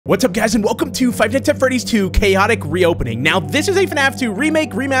What's up, guys, and welcome to Five Nights at Freddy's 2 Chaotic Reopening. Now, this is a Fnaf 2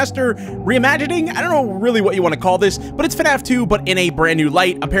 remake, remaster, reimagining. I don't know really what you want to call this, but it's Fnaf 2, but in a brand new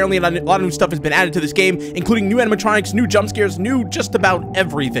light. Apparently, a lot of new stuff has been added to this game, including new animatronics, new jump scares, new just about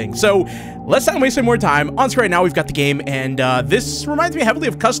everything. So, let's not waste any more time. On screen right now, we've got the game, and this reminds me heavily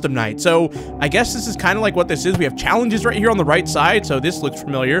of Custom Night. So, I guess this is kind of like what this is. We have challenges right here on the right side, so this looks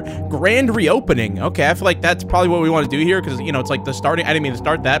familiar. Grand Reopening. Okay, I feel like that's probably what we want to do here, because, you know, it's like the starting. I didn't mean to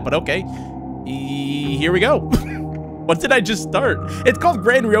start that, but okay. Here we go. What did I just start? It's called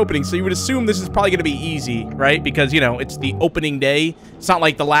Grand Reopening, so you would assume this is probably going to be easy, right? Because, you know, it's the opening day. It's not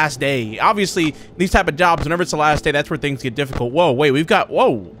like the last day. Obviously, these type of jobs, whenever it's the last day, that's where things get difficult. Whoa, wait, we've got,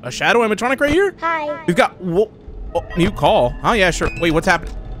 whoa, a shadow animatronic right here? Hi. We've got, whoa, oh, new call. Oh, yeah, sure. Wait, what's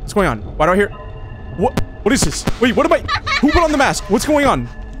happening? What's going on? Why do I hear? What is this? Wait, what am I? Who put on the mask? What's going on?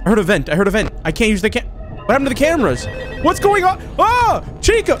 I heard a vent. I heard a vent. I can't use the What happened to the cameras? What's going on? Ah!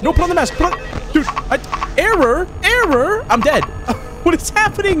 Chica! No, put on the mask. Put on... Dude, error! Error! I'm dead. What is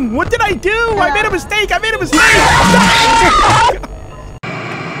happening? What did I do? I made a mistake. I made a mistake.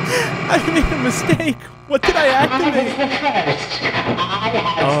 I made a mistake. What did I activate?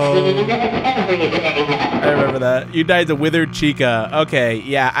 Oh. I remember that. You died the withered Chica. Okay,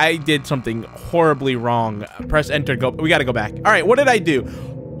 yeah, I did something horribly wrong. Press enter. Go. We got to go back. All right, what did I do?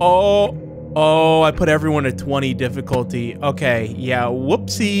 Oh, I put everyone at 20 difficulty. Okay, yeah,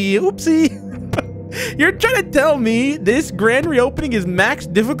 whoopsie, oopsie. You're trying to tell me this grand reopening is max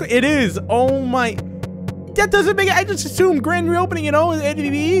difficult? It is. Oh my. That doesn't make it. I just assumed grand reopening, you know, it'd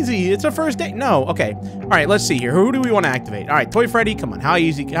be easy. It's a first day. No, okay. All right, let's see here. Who do we want to activate? All right, Toy Freddy, come on. How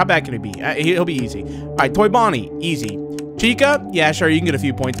easy? How bad can it be? He'll be easy. All right, Toy Bonnie, easy. Chica, yeah, sure, you can get a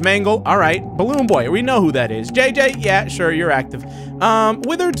few points. Mangle, all right. Balloon Boy, we know who that is. JJ, yeah, sure, you're active.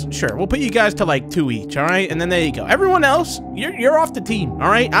 Wizards, sure, we'll put you guys to like 2 each, all right? And then there you go. Everyone else, you're off the team, all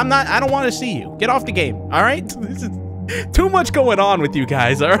right? I don't want to see you. Get off the game, all right? This is too much going on with you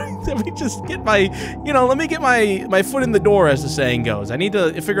guys, all right? Let me just get my, you know, let me get my foot in the door, as the saying goes. I need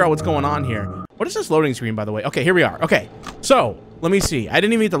to figure out what's going on here. What is this loading screen, by the way? Okay, here we are. Okay, so let me see. I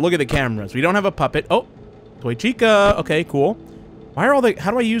didn't even need to look at the cameras. We don't have a puppet. Oh. Toy Chica. Okay, cool. Why are all the... How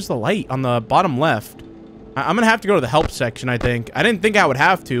do I use the light on the bottom left? I'm gonna have to go to the help section, I think. I didn't think I would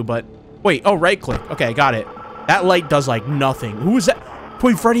have to, but... Wait, oh, right click. Okay, got it. That light does, like, nothing. Who is that?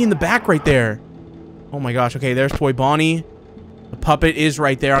 Toy Freddy in the back right there. Oh my gosh. Okay, there's Toy Bonnie. The puppet is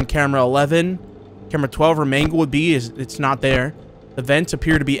right there on camera 11. Camera 12 or Mangle would be. It's not there. The vents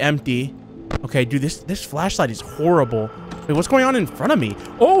appear to be empty. Okay, dude, this flashlight is horrible. Wait, what's going on in front of me?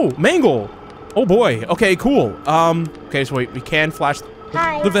 Oh, Mangle! Oh boy. Okay, cool. Okay, so wait, we can flash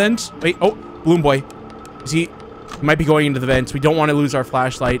the vents. Wait, oh, Balloon Boy. Is he might be going into the vents. We don't want to lose our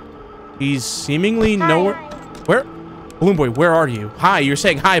flashlight. He's seemingly nowhere. Where? Balloon Boy, where are you? Hi, you're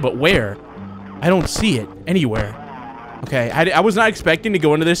saying hi, but where? I don't see it anywhere. Okay, I was not expecting to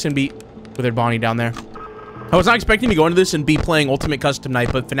go into this and be withered Bonnie down there. I was not expecting to go into this and be playing Ultimate Custom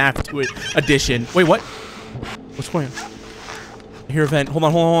Night, but FNAF 2 Edition. Wait, what? What's going on? I hear a vent. Hold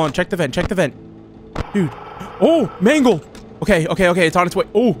on. Check the vent. Dude. Oh, Mangle. Okay. It's on its way.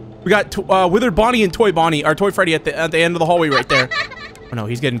 Oh, we got Withered Bonnie and Toy Bonnie, or Toy Freddy at the end of the hallway right there. Oh no,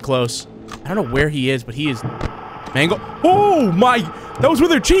 he's getting close. I don't know where he is, but he is. Mangle. Oh my, that was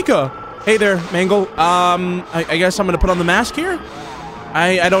Withered Chica. Hey there, Mangle. I guess I'm gonna put on the mask here.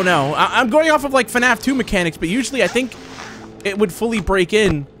 I don't know. I'm going off of like FNAF 2 mechanics, but usually I think it would fully break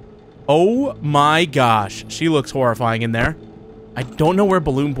in. Oh my gosh, she looks horrifying in there. I don't know where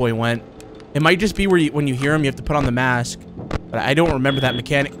Balloon Boy went. It might just be where when you hear him, you have to put on the mask. But I don't remember that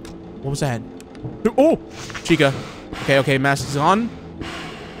mechanic. What was that? Oh! Chica. Okay, mask is on.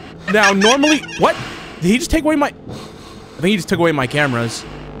 Now, normally... What? Did he just take away my... I think he just took away my cameras.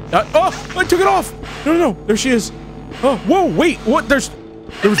 Oh! I took it off! No. There she is. Oh, whoa, wait. What? There was...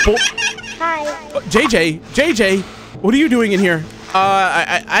 Hi. JJ, what are you doing in here?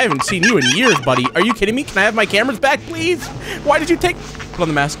 I haven't seen you in years, buddy. Are you kidding me? Can I have my cameras back, please? Why did you take... Put on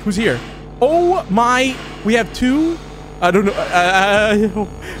the mask. Who's here? Oh, my... We have two... I don't know.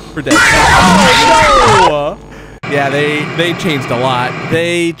 We're dead. Oh, no! Yeah, they changed a lot.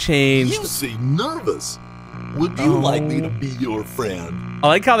 They changed... You seem nervous. Would you like me to be your friend? I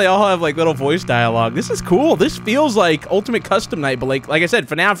like how they all have, like, little voice dialogue. This is cool. This feels like Ultimate Custom Night, but like I said,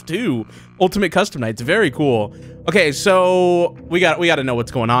 FNAF 2 Ultimate Custom Night. It's very cool. Okay, so we got to know what's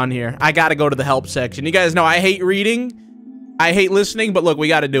going on here. I got to go to the help section. You guys know I hate reading. I hate listening, but look, we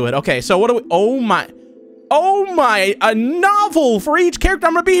got to do it. Okay, so what do we... Oh my, a novel for each character.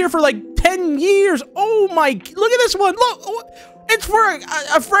 I'm going to be here for like 10 years. Oh my, look at this one. Look, it's for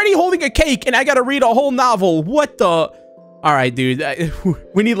a Freddy holding a cake, and I got to read a whole novel. What the... All right, dude.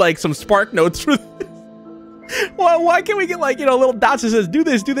 We need like some spark notes for this. Well, why can't we get like, you know, little dots that says do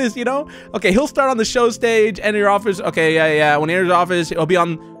this, you know? Okay, he'll start on the show stage, enter your office. Okay, yeah. When he enters office, he'll be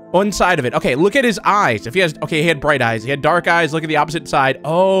on one side of it. Okay, look at his eyes. If he has, okay, he had bright eyes. He had dark eyes. Look at the opposite side.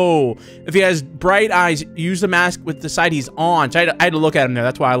 Oh, if he has bright eyes, use the mask with the side he's on. So I had to look at him there.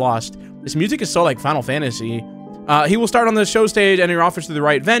 That's why I lost. This music is so like Final Fantasy. He will start on the show stage, enter your office through the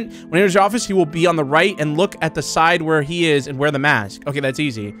right vent. When he enters your office, he will be on the right and look at the side where he is and wear the mask. Okay, that's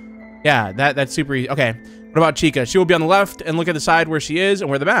easy. Yeah, that's super easy. Okay, what about Chica? She will be on the left and look at the side where she is and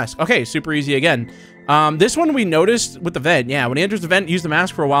wear the mask. Okay, super easy again. This one we noticed with the vent. Yeah, when he enters the vent, use the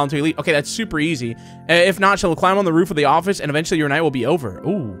mask for a while until you leave. Okay, that's super easy. If not, she'll climb on the roof of the office and eventually your night will be over.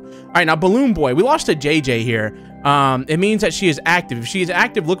 Ooh. All right, now Balloon Boy. We lost a JJ here. It means that she is active. If she is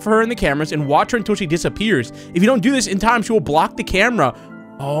active, look for her in the cameras and watch her until she disappears. If you don't do this in time, she will block the camera.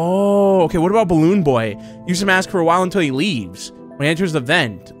 Oh, okay. What about Balloon Boy? Use the mask for a while until he leaves. When he enters the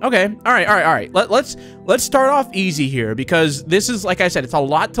vent. Okay. All right. Let's start off easy here because this is, like I said, it's a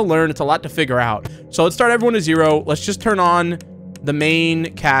lot to learn. It's a lot to figure out. So let's start everyone to 0. Let's just turn on the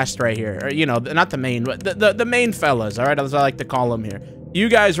main cast right here. Or, you know, not the main, but the main fellas. All right, as I like to call them here. You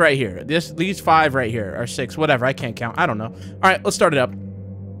guys right here. These 5 right here, or 6, whatever. I can't count. I don't know. All right, let's start it up.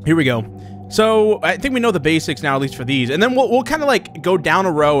 Here we go. So I think we know the basics now, at least for these, and then we'll kind of like go down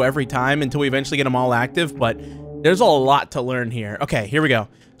a row every time until we eventually get them all active. But there's a lot to learn here. Okay, here we go.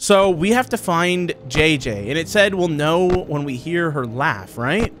 So we have to find JJ, and it said we'll know when we hear her laugh,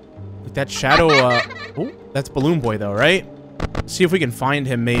 right? Like that shadow. Oh, that's Balloon Boy though, right? Let's see if we can find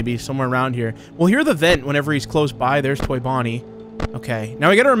him maybe somewhere around here. We'll hear the vent whenever he's close by. There's Toy Bonnie. Okay,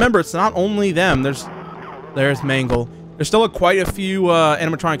 now we gotta remember it's not only them. There's Mangle. There's still quite a few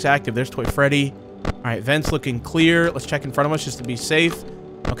animatronics active. There's Toy Freddy. All right, vent's looking clear. Let's check in front of us just to be safe.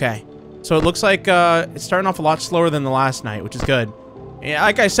 Okay, so it looks like it's starting off a lot slower than the last night, which is good. Yeah,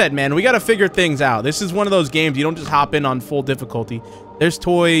 like I said, man, we gotta figure things out. This is one of those games you don't just hop in on full difficulty. There's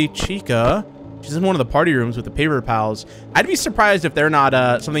Toy Chica. She's in one of the party rooms with the paper pals. I'd be surprised if they're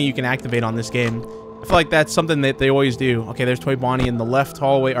not something you can activate on this game. I feel like that's something that they always do. Okay, there's Toy Bonnie in the left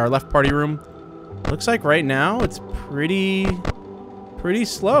hallway, our left party room. Looks like right now it's pretty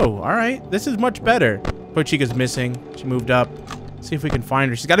slow. All right, this is much better. Toy Chica's missing. She moved up. Let's see if we can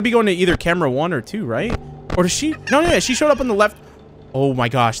find her. She's got to be going to either camera 1 or 2, right? Or does she? No, she showed up on the left. Oh my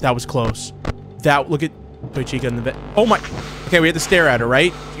gosh, that was close. Look at Toy Chica in the bed. Oh my. Okay, we have to stare at her,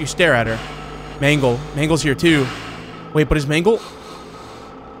 right? You stare at her. Mangle's here too. Wait, but is Mangle?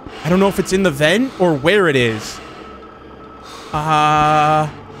 I don't know if it's in the vent or where it is. I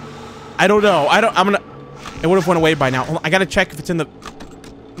don't know. It would have went away by now. Hold on, I gotta check if it's in the.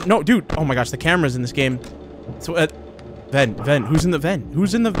 No, dude. Oh my gosh, the camera's in this game. So, vent. Who's in the vent?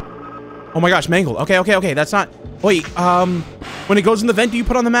 Who's in the? Oh my gosh, Mangle. Okay. That's not. Wait. When it goes in the vent, do you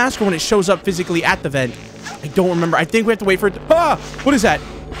put on the mask or when it shows up physically at the vent? I don't remember. I think we have to wait for it. What is that?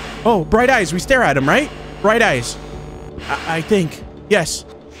 Oh, bright eyes. We stare at him, right? Bright eyes. I think. Yes.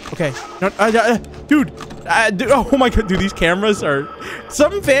 Okay. No, dude. Oh my god, dude, these cameras are...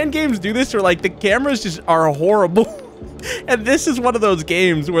 Some fan games do this where, like, the cameras just are horrible. And this is one of those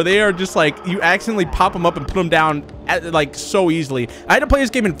games where they are just, like, you accidentally pop them up and put them down, like, so easily. I had to play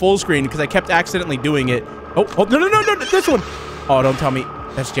this game in full screen because I kept accidentally doing it. Oh, no, this one. Oh, don't tell me.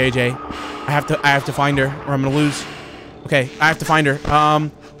 That's JJ. I have to find her or I'm gonna lose. Okay, I have to find her.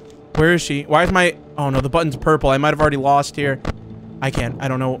 Where is she? Why is my... Oh, no, the button's purple. I might have already lost here. I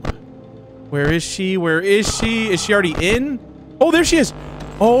don't know. Where is she? Is she already in? Oh, there she is.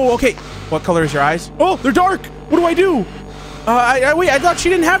 Oh, okay. What color is your eyes? Oh, they're dark. What do I do? Wait, I thought she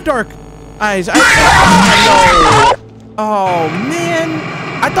didn't have dark eyes. No. Oh, man.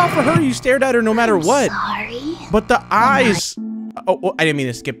 I thought for her you stared at her no matter what. Sorry. But the eyes... Oh, I didn't mean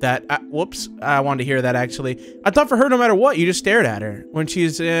to skip that. Whoops. I wanted to hear that, actually. I thought for her, no matter what, you just stared at her. When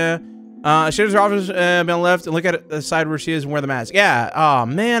she's... she enters her office on the left and look at the side where she is and wear the mask. Yeah. Oh,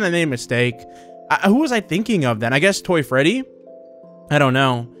 man, I made a mistake. Who was I thinking of then? I guess Toy Freddy? I don't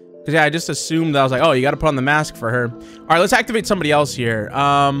know. Because, yeah, I just assumed that I was like, oh, you got to put on the mask for her. All right, let's activate somebody else here.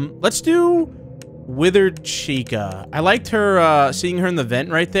 Let's do Withered Chica. I liked her, seeing her in the vent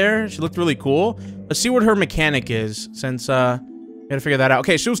right there. She looked really cool. Let's see what her mechanic is, since, gotta figure that out.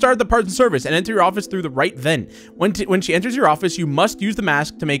 Okay, she'll start the parts and service and enter your office through the right vent. When she enters your office, you must use the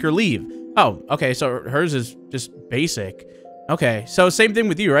mask to make her leave. Oh, okay, so hers is just basic. Okay, so same thing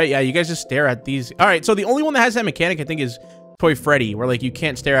with you, right? Yeah, you guys just stare at these. All right, so the only one that has that mechanic, I think, is Toy Freddy, where, like, you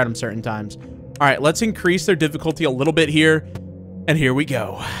can't stare at him certain times. All right, let's increase their difficulty a little bit here. And here we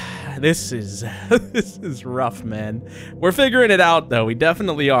go. this is this is rough, man. We're figuring it out, though. We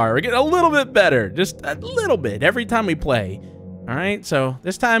definitely are. We're getting a little bit better, just a little bit every time we play. All right, so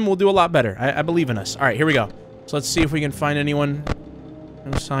this time we'll do a lot better. I believe in us. All right, here we go. So let's see if we can find anyone.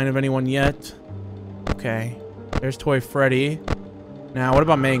 No sign of anyone yet. Okay, there's Toy Freddy. Now, what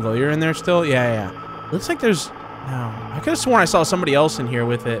about Mangle? You're in there still? Yeah. Looks like there's... No, I could have sworn I saw somebody else in here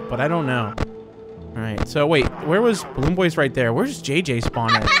with it, but I don't know. All right, so wait, where was Balloon Boy's right there? Where's JJ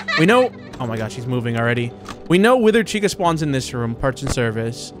spawn at? We know... Oh my gosh, he's moving already. We know Withered Chica spawns in this room, parts and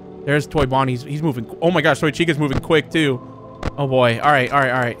service. There's Toy Bonnie. He's moving. Oh my gosh, Toy Chica's moving quick too. Oh boy. All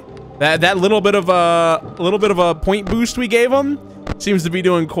right. That little bit of a point boost we gave him seems to be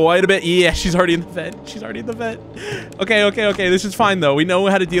doing quite a bit. Yeah, she's already in the vent. Okay. This is fine though. We know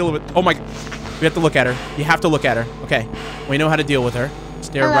how to deal with it. Oh my... We have to look at her. You have to look at her. Okay. We know how to deal with her.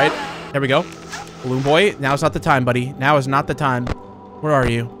 Stare right. There we go. Balloon Boy, now's not the time, buddy. Now is not the time. Where are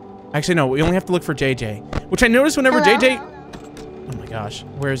you? Actually, no. We only have to look for JJ. Which I noticed whenever JJ... Oh my gosh.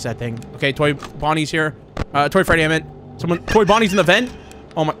 Where is that thing? Okay, Toy Bonnie's here. Toy Freddy, I meant. Toy Bonnie's in the vent?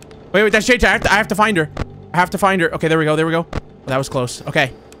 Oh my... Wait, that's JJ. I have to find her. Okay, there we go. Oh, that was close.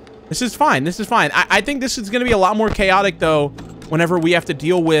 Okay. This is fine. I think this is going to be a lot more chaotic, though, whenever we have to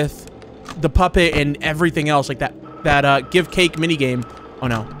deal with the puppet and everything else, like that give cake minigame. Oh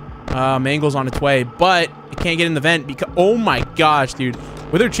no. Mangle's on its way, but it can't get in the vent because... Oh my gosh, dude.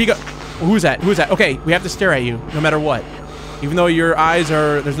 Withered Chica... Who's that? Okay, we have to stare at you no matter what. Even though your eyes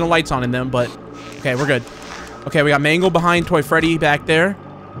are... There's no lights on in them, but... Okay, we're good. Okay, we got Mangle behind Toy Freddy back there.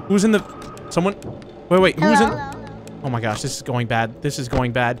 Who's in the... Someone... Wait. Who's in... Oh my gosh, this is going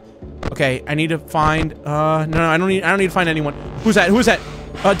bad. Okay, I need to find... No, I don't need to find anyone. Who's that?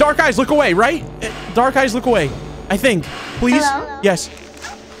 Dark Eyes, look away, right? Dark Eyes, look away. I think. Please? Hello? Yes.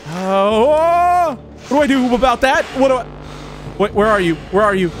 What do I do about that? Where are you?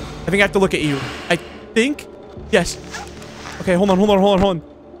 I think I have to look at you. I think? Yes. Okay, hold on.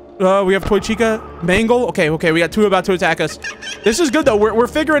 We have Toy Chica, Mangle. Okay, we got two about to attack us. This is good, though. We're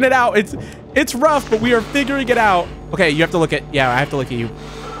figuring it out. It's rough, but we are figuring it out. Okay, you have to look at... Yeah, I have to look at you.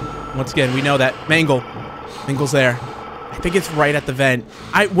 Once again, we know that. Mangle's there. I think it's right at the vent.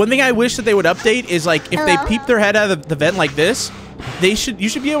 One thing I wish that they would update is, like, if they peep their head out of the vent like this, you should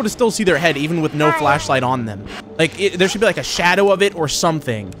be able to still see their head even with no flashlight on them. Like, there should be like a shadow of it or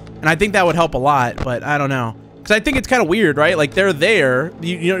something. And I think that would help a lot, but I don't know. Because I think it's kind of weird, right? Like, they're there.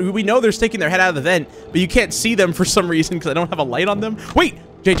 You know, we know they're sticking their head out of the vent, but you can't see them for some reason because I don't have a light on them. Wait,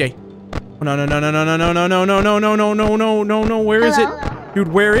 JJ. Oh, no. Where is it? Dude,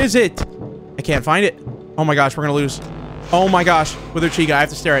 where is it? I can't find it. Oh my gosh, we're gonna lose. Oh my gosh, Withered Chica, I have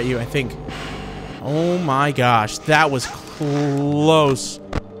to stare at you, I think. Oh my gosh, that was close.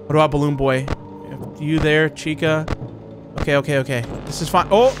 What about Balloon Boy? You there, Chica? Okay. This is fine.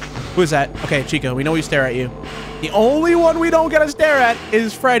 Oh, who is that? Okay, Chica, we know we stare at you. The only one we don't gotta stare at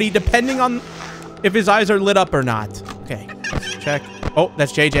is Freddy, depending on if his eyes are lit up or not. Okay, let's check. Oh,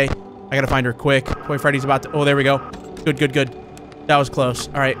 that's JJ. I gotta find her quick. Toy Freddy's about to... Oh, there we go. Good. That was close.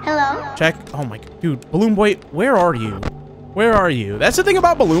 All right. Hello? Check. Oh my... Dude, Balloon Boy, where are you? That's the thing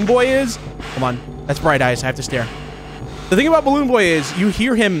about Balloon Boy is... Hold on. That's Bright Eyes. I have to stare. The thing about Balloon Boy is you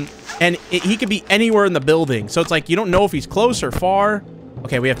hear him and he could be anywhere in the building. So it's like you don't know if he's close or far.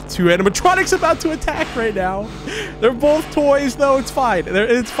 Okay, we have two animatronics about to attack right now. They're both toys, though. It's fine.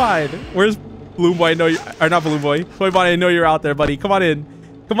 It's fine. Where's Balloon Boy? I know you... Or not Balloon Boy. Toy Bonnie, I know you're out there, buddy. Come on in.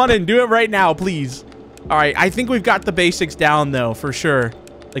 Do it right now, please. All right, I think we've got the basics down, though, for sure.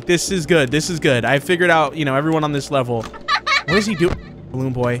 Like, this is good. I figured out, you know, everyone on this level. What does he do?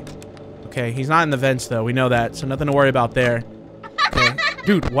 Balloon Boy. Okay, he's not in the vents, though. We know that, so nothing to worry about there. Okay.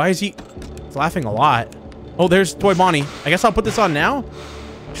 Dude, why is he... He's laughing a lot. Oh, there's Toy Bonnie. I guess I'll put this on now?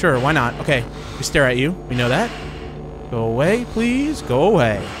 Sure, why not? Okay, we stare at you. We know that. Go away, please. Go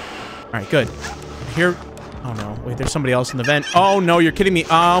away. All right, good. Here... Oh, no. Wait, there's somebody else in the vent. Oh, no, you're kidding me.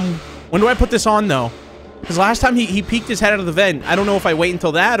 When do I put this on, though? Because last time he peeked his head out of the vent. I don't know if I wait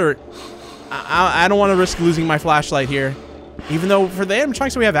until that or... I don't want to risk losing my flashlight here. Even though for the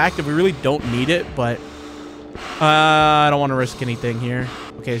animatronics that we have active, we really don't need it, but... I don't want to risk anything here.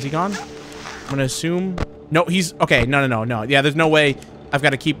 Okay, is he gone? I'm going to assume... No, he's... Okay, no. Yeah, there's no way I've got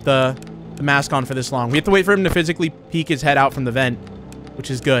to keep the mask on for this long. We have to wait for him to physically peek his head out from the vent,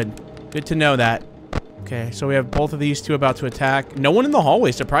 which is good. Good to know that. Okay, so we have both of these two about to attack. No one in the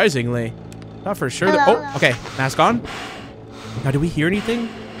hallway, surprisingly. Not for sure. Oh, okay. Mask on. Now, do we hear anything?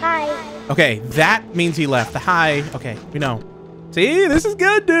 Hi. Okay, that means he left. The hi. Okay, we know. See, this is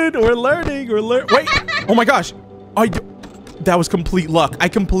good, dude. We're learning. Wait. Oh my gosh. That was complete luck. I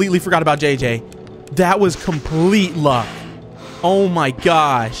completely forgot about JJ. That was complete luck. Oh my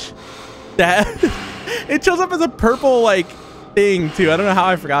gosh. That it shows up as a purple like thing too. I don't know how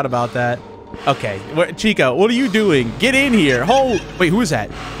I forgot about that. Okay, Chica, what are you doing? Get in here. Wait, who is that?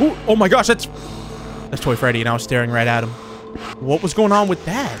 Who? Oh my gosh, that's Toy Freddy, and I was staring right at him. What was going on with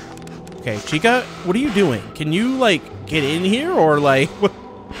that? Okay, Chica, what are you doing? Can you like get in here or like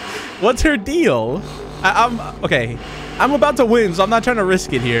what's her deal? Okay. I'm about to win, so I'm not trying to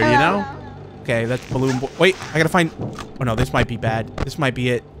risk it here, you know? Okay, that's Balloon Boy. Wait, I gotta find... Oh, no, this might be bad. This might be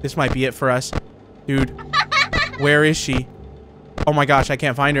it. This might be it for us. Dude, where is she? Oh, my gosh, I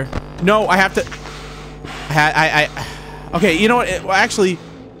can't find her. No, I have to... Okay, you know what? Well, actually,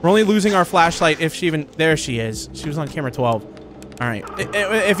 we're only losing our flashlight if she even... There she is. She was on camera 12. All right.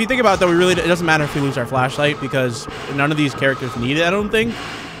 If you think about it, though, it doesn't matter if we lose our flashlight because none of these characters need it, I don't think.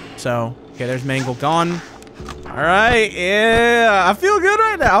 So, okay, there's Mangle gone. All right, yeah, I feel good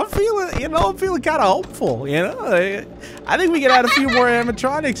right now. I'm feeling kind of hopeful, you know? I think we can add a few more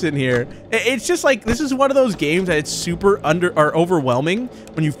animatronics in here. It's just like, this is one of those games that it's super overwhelming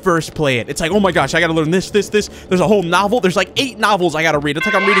when you first play it. It's like, oh my gosh, I gotta learn this. There's a whole novel. There's like 8 novels I gotta read. It's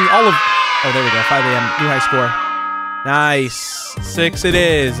like I'm reading all of, oh, there we go, 5 a.m., new high score. Nice, 6 it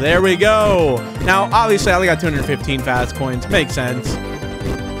is, there we go. Now, obviously, I only got 215 fast coins, makes sense.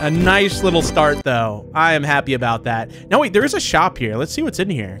 A nice little start, though. I am happy about that. Now, wait, there is a shop here. Let's see what's in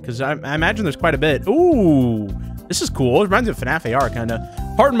here, because I imagine there's quite a bit. Ooh, this is cool. It reminds me of Fnaf AR, kind of.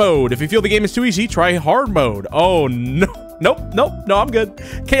 Hard mode. If you feel the game is too easy, try hard mode. Oh, no. Nope. No, I'm good.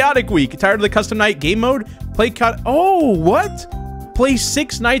 Chaotic week. Tired of the custom night game mode? Play Oh, what? Play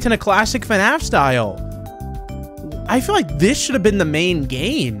 6 nights in a classic Fnaf style. I feel like this should have been the main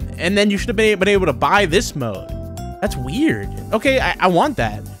game, and then you should have been able to buy this mode. That's weird. Okay, I want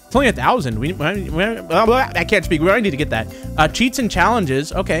that. It's only 1,000. I can't speak. We already need to get that. Cheats and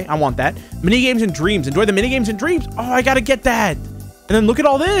challenges. Okay, I want that. Minigames and dreams. Enjoy the minigames and dreams. Oh, I gotta get that. And then look at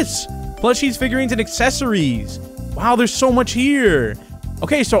all this. Plushies, figurines, and accessories. Wow, there's so much here.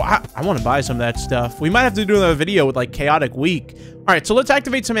 Okay, so I want to buy some of that stuff. We might have to do another video with like Chaotic Week. All right, so let's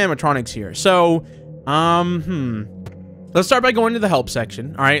activate some animatronics here. So, let's start by going to the help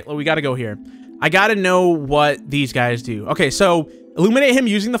section. All right, we gotta go here. I gotta know what these guys do. Okay, so illuminate him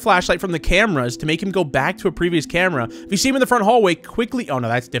using the flashlight from the cameras to make him go back to a previous camera. If you see him in the front hallway, quickly... Oh, no,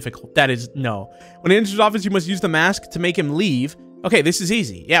 that's difficult. That is... No. When he enters his office, you must use the mask to make him leave. Okay, this is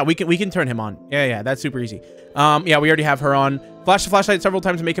easy. Yeah, we can turn him on. Yeah, that's super easy. Yeah, we already have her on. Flash the flashlight several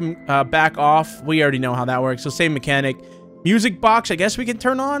times to make him back off. We already know how that works. So same mechanic. Music box, I guess we can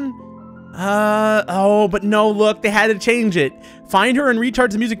turn on. Oh, but no, look, they had to change it. Find her and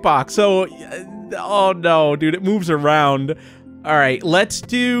recharge the music box. So, oh no, dude, it moves around. All right, let's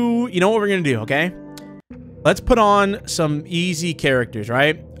do, you know what we're gonna do, okay? Let's put on some easy characters,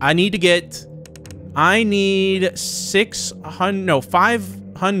 right? I need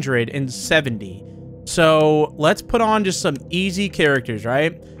 570. So let's put on just some easy characters,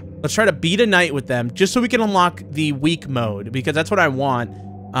 right? Let's try to beat a night with them just so we can unlock the weak mode because that's what I want.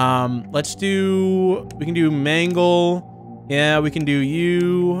 We can do Mangle. Yeah, we can do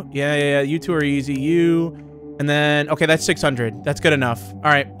you. Yeah, you two are easy. You. And then, okay, that's 600. That's good enough. All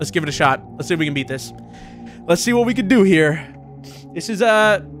right, let's give it a shot. Let's see if we can beat this. Let's see what we can do here. This is,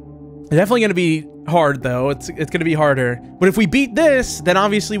 definitely going to be hard, though. It's going to be harder. But if we beat this, then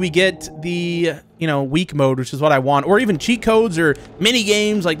obviously we get the, you know, weak mode, which is what I want. Or even cheat codes or mini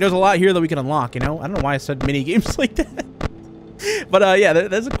games. Like, there's a lot here that we can unlock, you know? I don't know why I said mini games like that. But, yeah,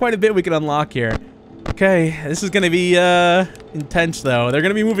 there's quite a bit we can unlock here. Okay, this is going to be, intense, though. They're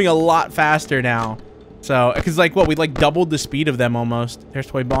going to be moving a lot faster now. So, because, like, what? We, like, doubled the speed of them almost. There's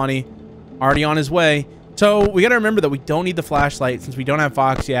Toy Bonnie. Already on his way. So, we got to remember that we don't need the flashlight since we don't have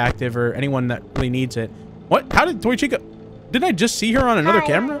Foxy active or anyone that really needs it. What? How did Toy Chica... Didn't I just see her on another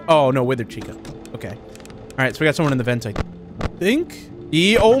camera? Oh, no, Withered Chica. Okay. All right, so we got someone in the vents, I think.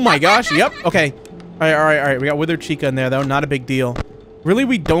 Oh, my gosh. Yep. Okay. All right. We got Withered Chica in there, though. Not a big deal. Really,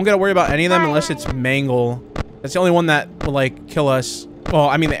 we don't got to worry about any of them unless it's Mangle. That's the only one that will, like, kill us. Well,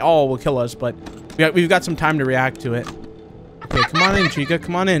 I mean, they all will kill us, but we've got some time to react to it. Okay, come on in, Chica.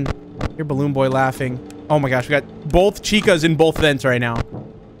 Come on in. You're Balloon Boy laughing. Oh, my gosh. We got both Chicas in both vents right now.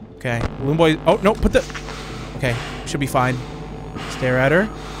 Okay. Balloon Boy. Oh, no. Put the... Okay. Should be fine. Stare at her.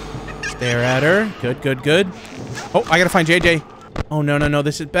 Stare at her. Good. Oh, I got to find JJ. Oh, no.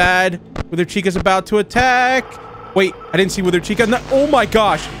 This is bad. Withered Chica's about to attack. Wait, I didn't see Withered Chica. No, oh my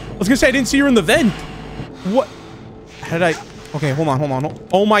gosh. I was gonna say I didn't see her in the vent. What? How did I? Okay, hold on.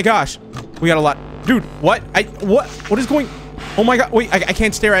 Oh my gosh. We got a lot. Dude, what? What is going? Oh my god. Wait, I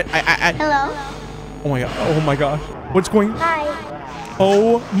can't stare at. Hello. Oh my god. Oh my gosh. What's going? Hi.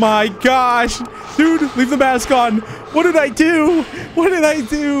 Oh my gosh. Dude, leave the mask on. What did I do? What did I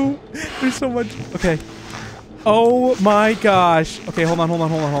do? There's so much. Okay. Oh my gosh. Okay, hold on.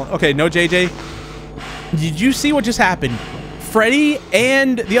 Okay, no JJ. Did you see what just happened? Freddy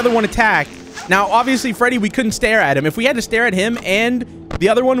and the other one attacked. Now, obviously, Freddy, we couldn't stare at him. If we had to stare at him and the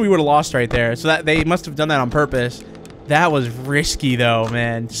other one, we would have lost right there. So that they must have done that on purpose. That was risky, though,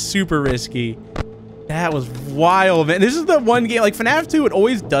 man. Super risky. That was wild, man. This is the one game, like FNAF 2, it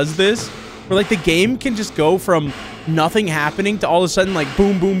always does this, where like the game can just go from nothing happening to all of a sudden like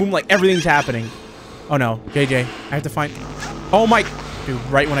boom, boom, boom, like everything's happening. Oh no, JJ, I have to find, oh my, dude,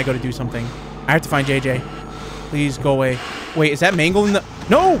 right when I go to do something, I have to find JJ. Please go away. Wait, is that Mangle in the,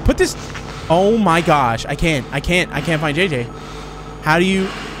 no, put this, oh my gosh, I can't find JJ. How do you,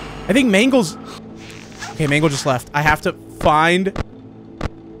 I think Mangle's, okay, Mangle just left. I have to find,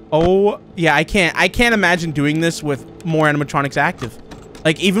 oh, yeah, I can't imagine doing this with more animatronics active.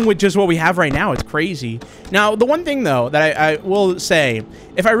 Like, even with just what we have right now, it's crazy. Now, the one thing, though, that I will say,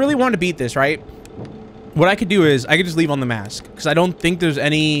 if I really want to beat this, right, what I could do is I could just leave on the mask, because I don't think there's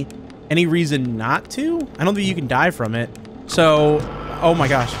any reason not to. I don't think you can die from it. So, oh my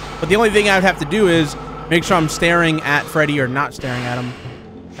gosh. But the only thing I would have to do is make sure I'm staring at Freddy or not staring at him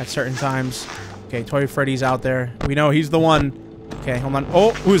at certain times. Okay, Toy Freddy's out there. We know he's the one. Okay, hold on.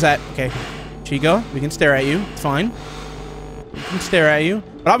 Oh, who's that? Okay. Chica, we can stare at you. It's fine. We can stare at you.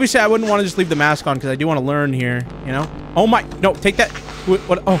 But obviously, I wouldn't want to just leave the mask on because I do want to learn here, you know? Oh my, no, take that.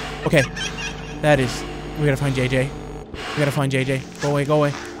 What? Oh, okay. That is, we gotta find JJ. We gotta find JJ. Go away, go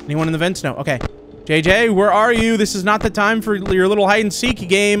away. Anyone in the vents? No, okay. JJ, where are you? This is not the time for your little hide and seek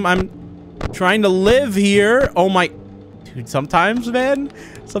game. I'm trying to live here. Oh my, dude, sometimes, man,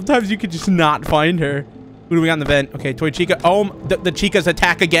 sometimes you could just not find her. Who do we got in the vent? Okay, Toy Chica. Oh, the Chicas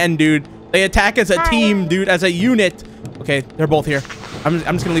attack again, dude. They attack as a team, dude, as a unit. Okay, they're both here. I'm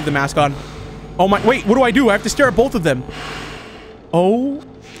just gonna leave the mask on. Oh my, wait, what do I do? I have to stare at both of them. Oh,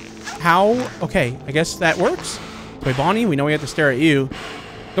 how? Okay, I guess that works. Toy Bonnie, we know we have to stare at you.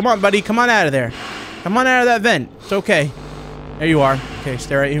 Come on, buddy, come on out of there. Come on out of that vent. It's okay. There you are. Okay,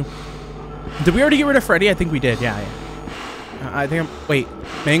 stare at you. Did we already get rid of Freddy? I think we did, yeah. I think wait,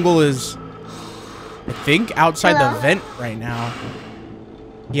 Mangle is, I think, outside the vent right now.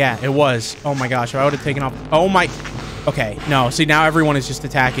 Yeah, it was. Oh my gosh, I would have taken off. Oh my. Okay, no. See, now everyone is just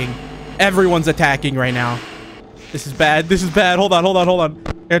attacking. Everyone's attacking right now. This is bad. This is bad. Hold on. I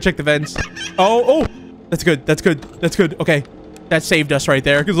gotta check the vents. Oh. That's good. Okay. That saved us right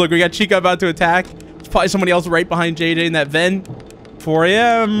there. Because look, we got Chica about to attack. There's probably somebody else right behind JJ in that vent. 4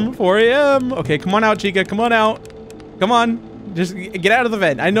 a.m. Okay, come on out, Chica. Come on out. Come on. Just get out of the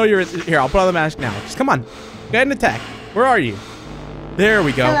vent. I know you're here. I'll put on the mask now. Just come on. Go ahead and attack. Where are you? There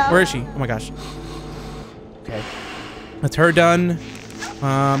we go. Hello. Where is she? Oh my gosh. Okay. That's her done.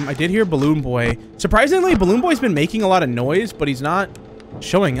 I did hear Balloon Boy. Surprisingly, Balloon Boy's been making a lot of noise, but he's not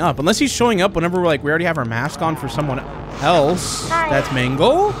showing up. Unless he's showing up whenever we already have our mask on for someone else. Hi. That's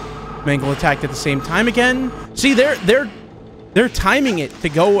Mangle. Mangle attacked at the same time again. See, they're timing it to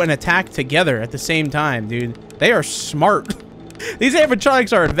go and attack together at the same time, dude. They are smart. These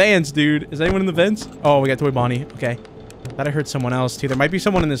animatronics are advanced, dude. Is anyone in the vents? Oh, we got Toy Bonnie. Okay. Thought I heard someone else too. There might be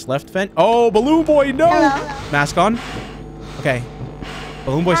someone in this left vent. Oh, Balloon Boy, no! Hello. Mask on. Okay.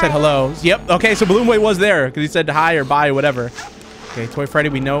 Balloon Boy said hello. Yep. Okay, so Balloon Boy was there because he said hi or bye or whatever. Okay, Toy Freddy,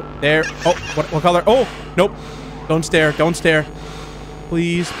 we know. There. Oh, what color? Oh, nope. Don't stare. Don't stare.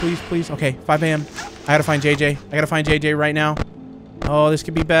 Please. Okay, 5 a.m. I gotta find JJ. I gotta find JJ right now. Oh, this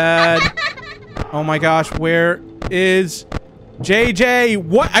could be bad. Oh my gosh, where is JJ?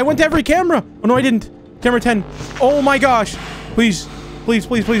 What? I went to every camera. Oh no, I didn't. Camera 10. Oh my gosh. Please.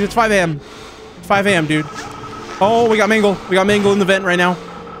 It's 5 a.m. It's 5 a.m., dude. Oh, we got Mangle. We got Mangle in the vent right now.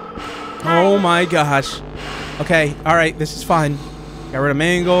 Oh my gosh. Okay. All right. This is fine. Got rid of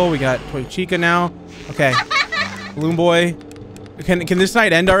Mangle. We got Toy Chica now. Okay. Balloon Boy. Can this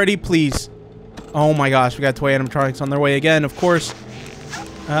night end already, please? Oh my gosh. We got Toy animatronics on their way again, of course.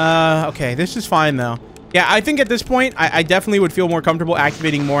 Okay. This is fine, though. Yeah, I think at this point, I definitely would feel more comfortable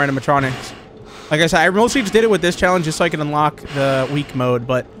activating more animatronics. Like I said, I mostly just did it with this challenge just so I can unlock the weak mode,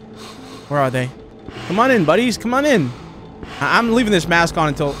 but where are they? Come on in, buddies. Come on in. I'm leaving this mask on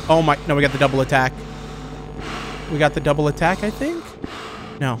until... Oh my... No, we got the double attack. We got the double attack, I think?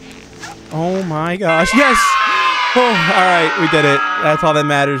 No. Oh my gosh. Yes! Oh, all right. We did it. That's all that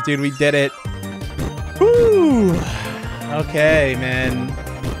matters, dude. We did it. Woo! Okay, man.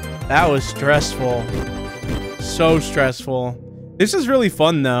 That was stressful. So stressful. This is really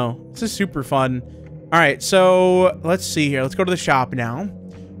fun, though. This is super fun. All right, so let's see here. Let's go to the shop now.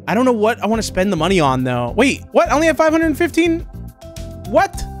 I don't know what I want to spend the money on, though. Wait, what? I only have 515?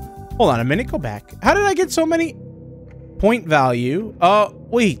 What? Hold on a minute. Go back. How did I get so many? Point value.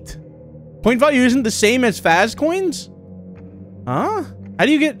 Wait. Point value isn't the same as Faz coins? Huh? How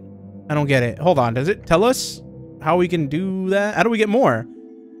do you get... I don't get it. Hold on. Does it tell us how we can do that? How do we get more?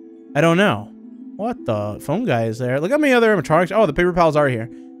 I don't know. What the? Phone guy is there. Look how many other animatronics. Oh, the paper pals are here.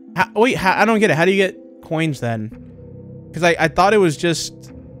 Wait, I don't get it. How do you get coins then? Because I thought it was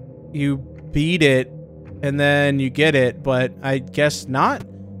just you beat it and then you get it, but I guess not.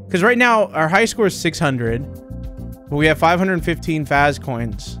 Because right now our high score is 600, but we have 515 Faz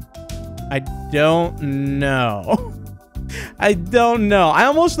coins. I don't know. I don't know. I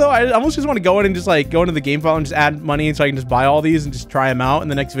almost just want to go in and just like go into the game file and just add money so I can just buy all these and just try them out in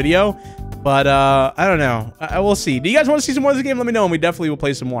the next video. But I don't know. I will see. Do you guys want to see some more of this game? Let me know and we definitely will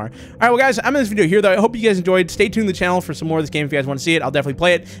play some more. All right, well guys, I'm in this video here though. I hope you guys enjoyed. Stay tuned to the channel for some more of this game if you guys want to see it. I'll definitely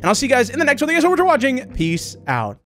play it. And I'll see you guys in the next one. Thank you guys so much for watching. Peace out.